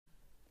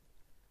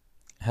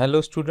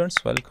Hello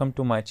students, welcome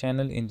to my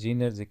channel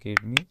Engineers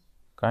Academy.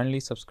 Kindly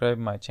subscribe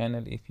my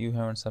channel if you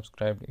haven't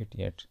subscribed it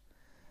yet.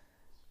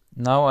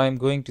 Now I am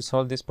going to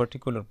solve this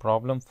particular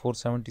problem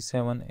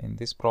 477. In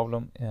this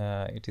problem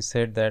it is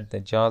said that the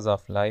jaws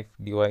of life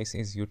device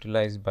is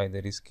utilized by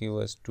the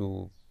rescuers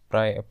to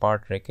pry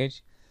apart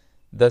wreckage,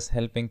 thus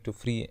helping to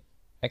free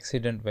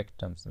accident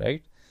victims,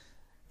 right?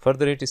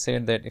 Further, it is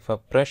said that if a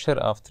pressure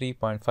of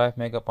 3.5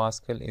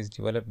 megapascal is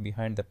developed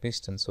behind the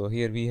piston, so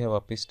here we have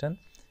a piston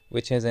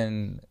which has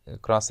a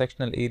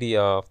cross-sectional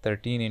area of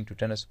 13 into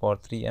 10 to the power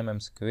 3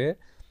 mm square,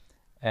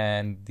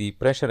 and the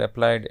pressure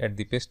applied at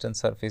the piston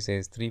surface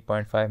is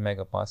 3.5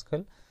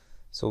 megapascal.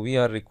 So we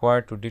are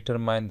required to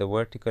determine the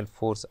vertical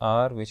force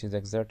R which is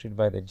exerted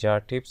by the jaw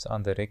tips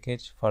on the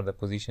wreckage for the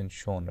position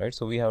shown, right?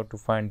 So we have to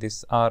find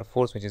this R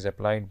force which is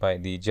applied by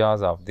the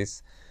jaws of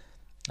this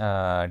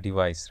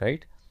device,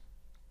 right,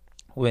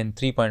 when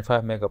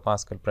 3.5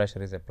 megapascal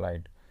pressure is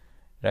applied,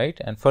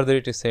 right? And further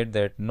it is said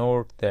that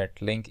note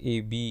that link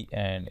AB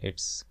and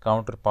its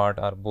counterpart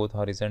are both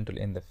horizontal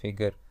in the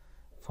figure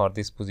for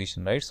this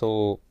position, right?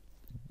 So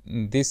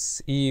this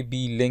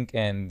AB link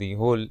and the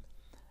whole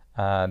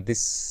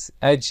this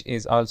edge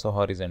is also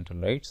horizontal,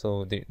 right?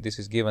 So this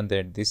is given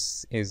that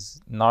this is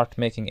not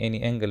making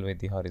any angle with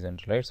the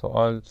horizontal, right? So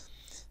all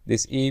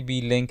this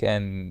AB link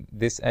and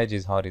this edge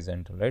is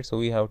horizontal, right? So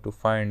we have to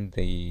find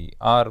the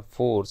R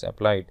force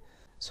applied.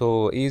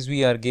 So as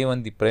we are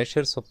given the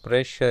pressure, so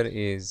pressure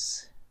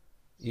is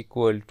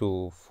equal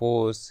to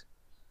force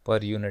per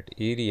unit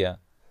area,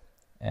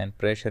 and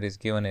pressure is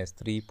given as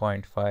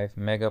 3.5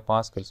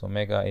 megapascal. So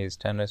mega is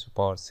 10 raised to the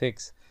power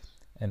 6,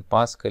 and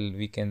pascal,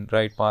 we can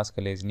write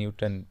pascal as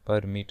Newton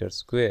per meter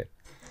square,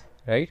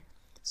 right?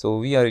 So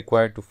we are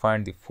required to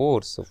find the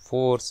force. So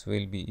force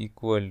will be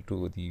equal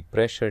to the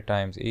pressure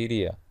times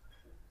area.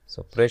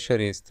 So pressure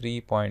is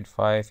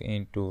 3.5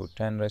 into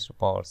 10 raised to the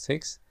power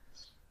 6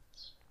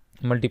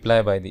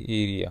 multiply by the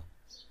area.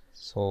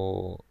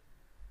 So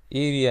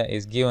area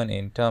is given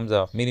in terms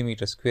of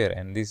millimeter square,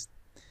 and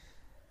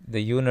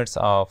the units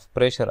of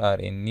pressure are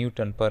in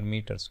Newton per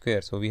meter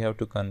square. So we have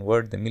to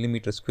convert the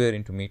millimeter square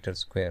into meter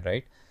square,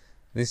 right?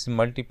 This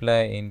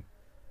multiply in,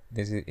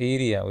 this is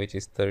area which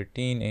is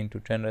 13 into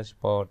 10 raised to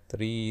the power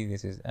 3,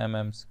 this is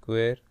mm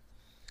square.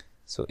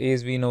 So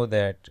as we know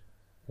that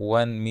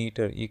 1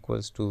 meter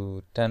equals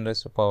to 10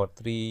 raised to the power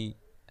 3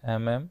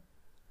 mm,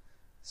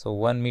 so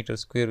 1 meter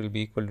square will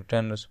be equal to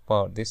 10 raised to the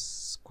power this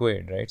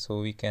squared, right?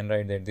 So we can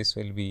write that this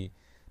will be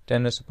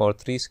 10 raised to the power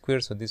 3 square,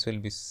 so this will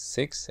be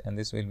 6 and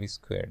this will be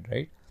squared,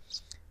 right?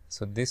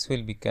 So this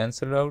will be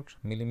cancelled out,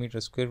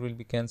 millimeter square will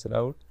be cancelled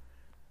out,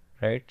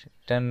 right?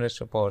 10 raised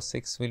to the power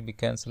 6 will be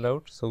cancelled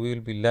out, so we will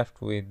be left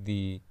with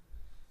the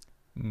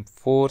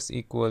force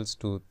equals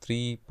to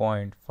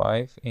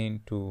 3.5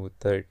 into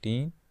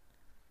 13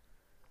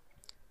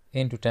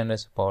 into 10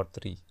 raised to the power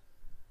 3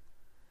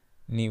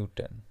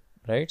 Newton,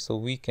 right? So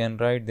we can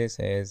write this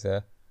as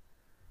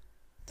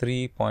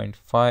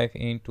 3.5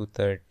 into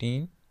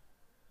 13,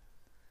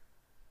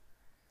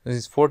 this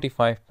is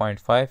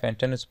 45.5, and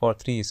 10 to the power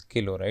 3 is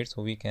kilo, right?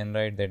 So we can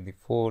write that the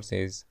force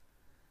is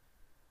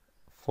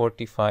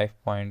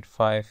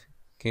 45.5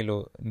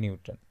 kilo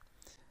Newton.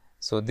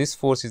 So this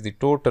force is the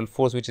total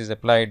force which is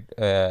applied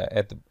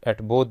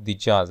at both the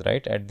jaws,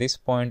 right, at this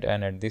point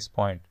and at this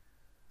point,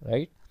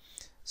 right?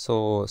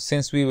 So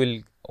since we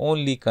will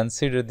only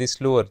consider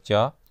this lower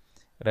jaw,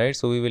 right,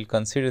 so we will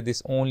consider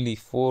this only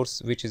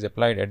force which is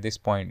applied at this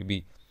point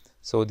B.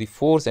 So the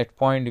force at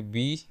point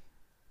B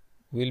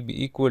will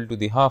be equal to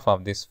the half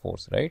of this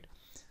force, right?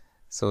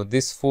 So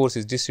this force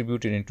is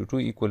distributed into two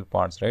equal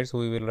parts, right? So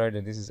we will write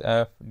that this is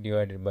F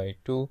divided by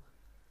 2.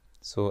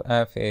 So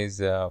F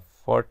is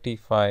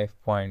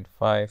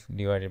 45.5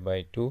 divided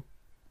by 2.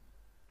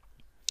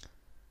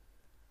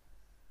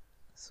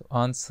 So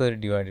answer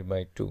divided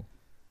by 2.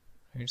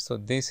 Right, so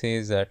this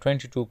is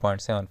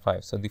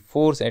 22.75. So the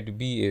force at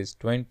B is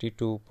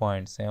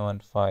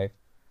 22.75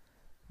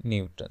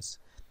 newtons,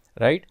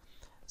 right?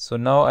 So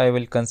now I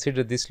will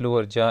consider this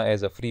lower jaw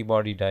as a free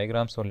body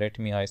diagram. So let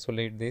me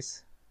isolate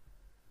this.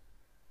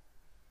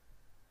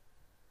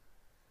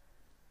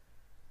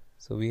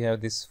 So we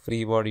have this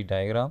free body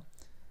diagram.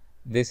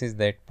 This is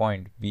that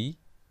point B,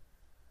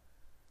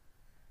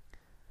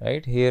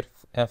 right? Here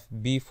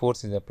FB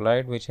force is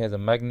applied which has a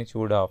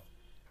magnitude of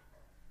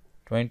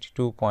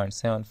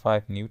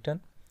 22.75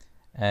 Newton,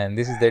 and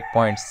this is that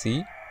point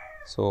C.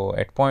 So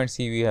at point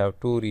C we have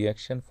two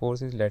reaction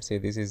forces. Let's say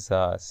this is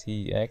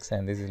Cx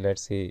and this is,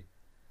 let's say,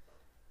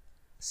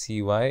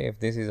 Cy, if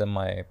this is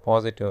my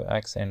positive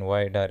x and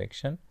y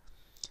direction,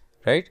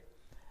 right?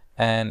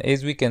 And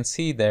as we can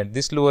see that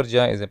this lower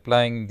jaw is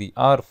applying the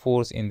R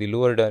force in the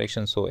lower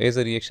direction, so as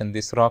a reaction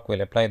this rock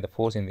will apply the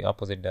force in the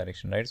opposite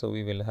direction, right? So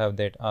we will have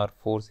that R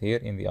force here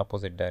in the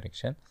opposite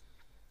direction,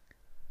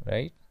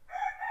 right?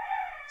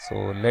 So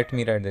let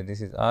me write that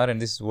this is R and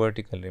this is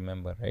vertical,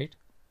 remember, right?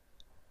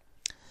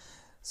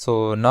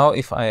 So now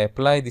if I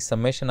apply the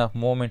summation of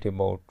moment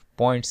about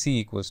point C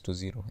equals to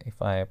 0,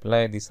 if I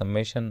apply the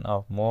summation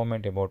of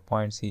moment about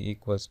point C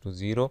equals to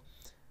 0,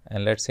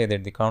 and let's say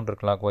that the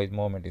counterclockwise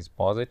moment is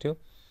positive.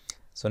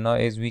 So now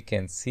as we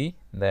can see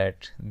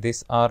that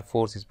this R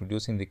force is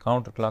producing the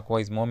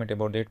counterclockwise moment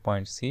about that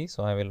point C.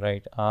 So I will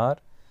write R,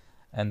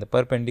 and the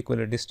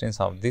perpendicular distance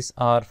of this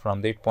R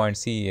from that point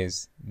C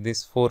is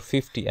this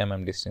 450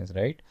 mm distance,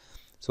 right?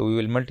 So we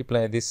will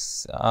multiply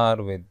this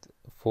R with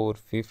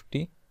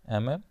 450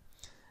 mm,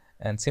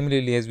 and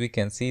similarly as we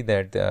can see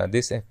that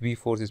this FB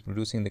force is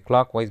producing the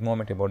clockwise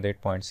moment about that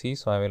point C.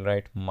 So I will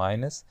write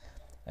minus,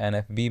 and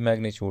FB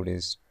magnitude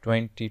is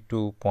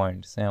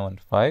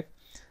 22.75,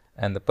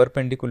 and the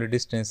perpendicular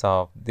distance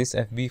of this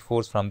FB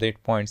force from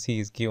that point C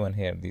is given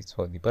here.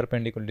 So the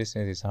perpendicular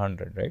distance is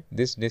 100, right?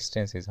 This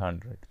distance is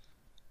 100.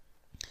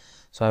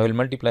 So I will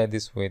multiply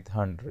this with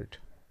 100,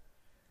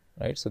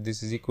 right? So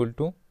this is equal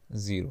to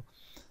 0.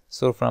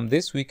 So from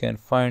this we can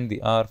find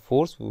the R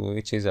force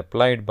which is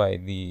applied by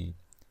the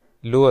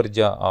lower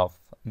jaw of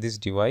this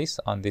device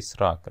on this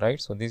rock, right?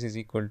 So this is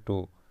equal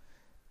to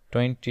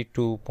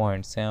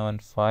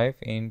 22.75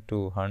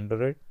 into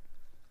 100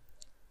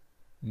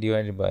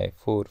 divided by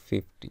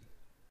 450.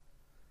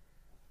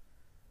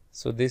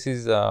 So this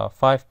is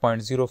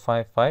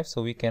 5.055.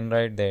 So we can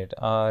write that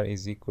R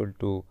is equal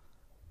to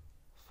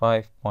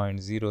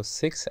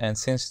 5.06, and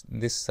since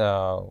this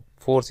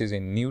force is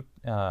in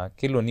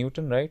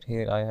kilonewton, right?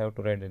 Here I have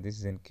to write that this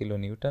is in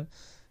kilonewton.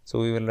 So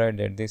we will write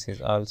that this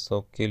is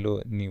also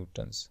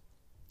kilonewtons,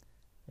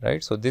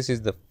 right? So this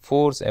is the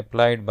force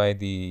applied by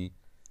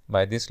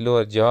this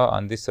lower jaw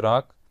on this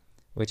rock,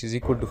 which is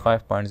equal to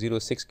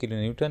 5.06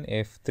 kilonewton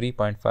if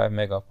 3.5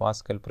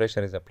 megapascal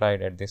pressure is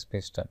applied at this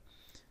piston,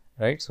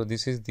 right? So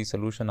this is the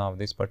solution of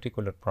this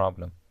particular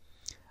problem.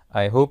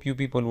 I hope you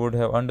people would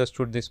have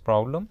understood this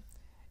problem.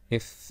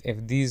 If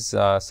these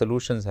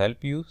solutions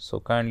help you, so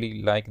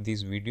kindly like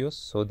these videos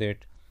so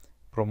that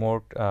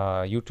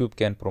YouTube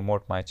can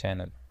promote my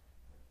channel.